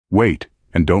Wait,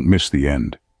 and don't miss the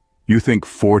end. You think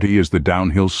 40 is the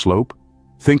downhill slope?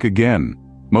 Think again.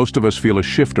 Most of us feel a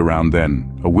shift around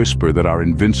then, a whisper that our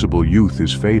invincible youth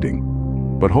is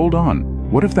fading. But hold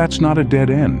on, what if that's not a dead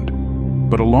end,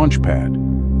 but a launch pad?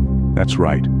 That's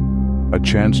right, a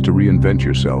chance to reinvent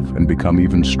yourself and become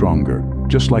even stronger,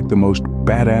 just like the most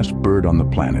badass bird on the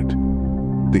planet,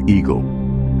 the eagle.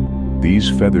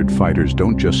 These feathered fighters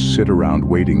don't just sit around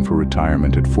waiting for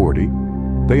retirement at 40.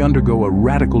 They undergo a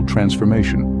radical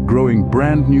transformation, growing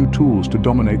brand new tools to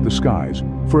dominate the skies.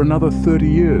 For another 30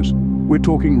 years, we're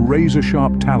talking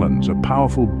razor-sharp talons, a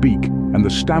powerful beak, and the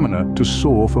stamina to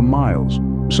soar for miles.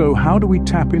 So how do we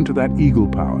tap into that eagle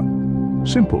power?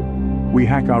 Simple. We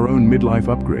hack our own midlife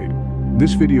upgrade.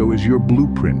 This video is your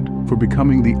blueprint for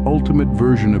becoming the ultimate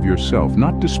version of yourself,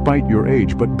 not despite your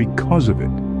age, but because of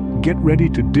it. Get ready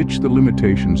to ditch the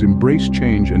limitations, embrace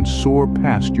change, and soar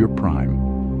past your prime.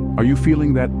 Are you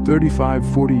feeling that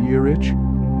 35-40-year itch?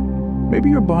 Maybe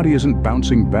your body isn't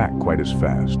bouncing back quite as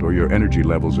fast, or your energy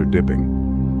levels are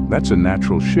dipping. That's a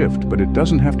natural shift, but it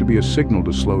doesn't have to be a signal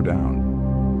to slow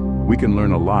down. We can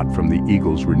learn a lot from the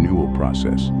eagle's renewal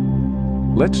process.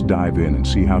 Let's dive in and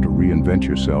see how to reinvent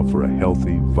yourself for a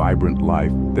healthy, vibrant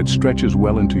life that stretches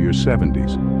well into your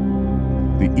 70s.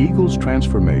 The eagle's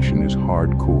transformation is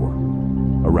hardcore.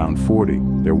 Around 40,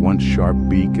 their once sharp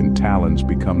beak and talons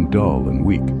become dull and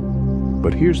weak.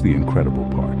 But here's the incredible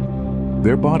part.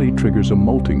 Their body triggers a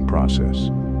molting process.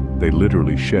 They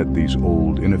literally shed these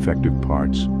old, ineffective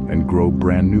parts and grow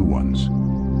brand new ones.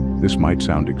 This might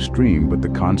sound extreme, but the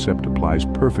concept applies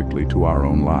perfectly to our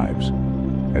own lives.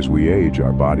 As we age,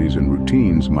 our bodies and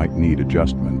routines might need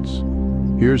adjustments.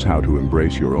 Here's how to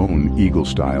embrace your own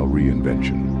eagle-style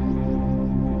reinvention.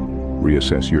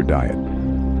 Reassess your diet.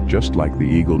 Just like the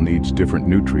eagle needs different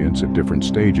nutrients at different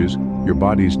stages, your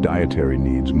body's dietary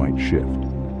needs might shift.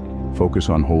 Focus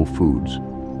on whole foods,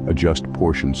 adjust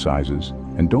portion sizes,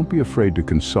 and don't be afraid to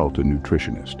consult a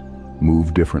nutritionist.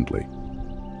 Move differently.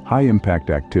 High-impact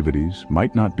activities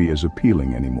might not be as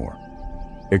appealing anymore.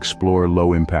 Explore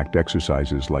low-impact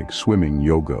exercises like swimming,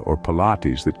 yoga, or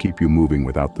Pilates that keep you moving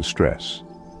without the stress.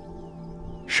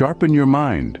 Sharpen your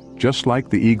mind. Just like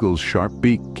the eagle's sharp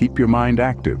beak, keep your mind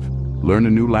active. Learn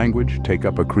a new language, take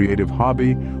up a creative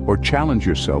hobby, or challenge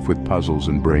yourself with puzzles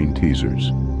and brain teasers.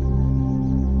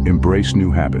 Embrace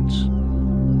new habits.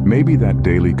 Maybe that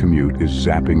daily commute is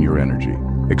zapping your energy.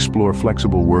 Explore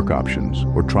flexible work options,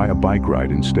 or try a bike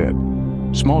ride instead.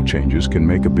 Small changes can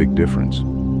make a big difference.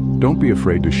 Don't be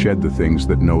afraid to shed the things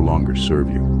that no longer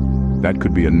serve you. That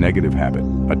could be a negative habit,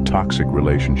 a toxic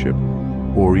relationship,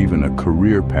 or even a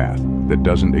career path that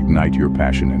doesn't ignite your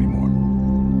passion anymore.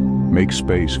 Make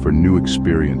space for new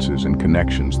experiences and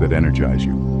connections that energize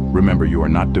you. Remember, you are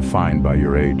not defined by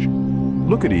your age.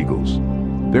 Look at eagles.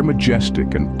 They're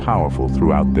majestic and powerful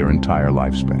throughout their entire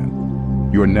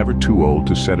lifespan. You are never too old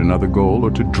to set another goal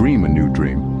or to dream a new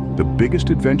dream. The biggest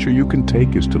adventure you can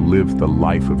take is to live the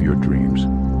life of your dreams.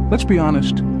 Let's be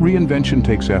honest, reinvention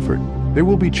takes effort. There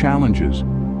will be challenges.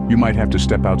 You might have to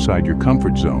step outside your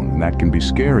comfort zone, and that can be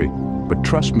scary. But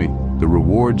trust me, the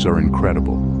rewards are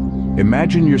incredible.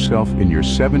 Imagine yourself in your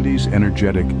 70s,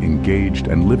 energetic, engaged,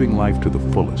 and living life to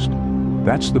the fullest.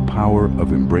 That's the power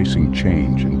of embracing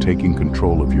change and taking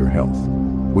control of your health.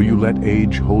 Will you let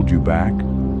age hold you back,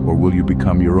 or will you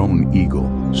become your own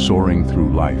eagle, soaring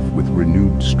through life with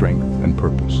renewed strength and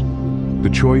purpose? The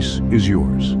choice is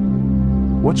yours.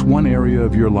 What's one area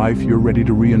of your life you're ready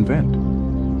to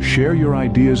reinvent? Share your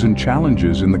ideas and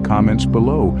challenges in the comments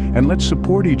below, and let's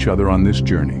support each other on this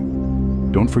journey.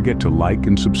 Don't forget to like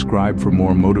and subscribe for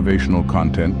more motivational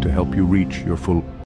content to help you reach your full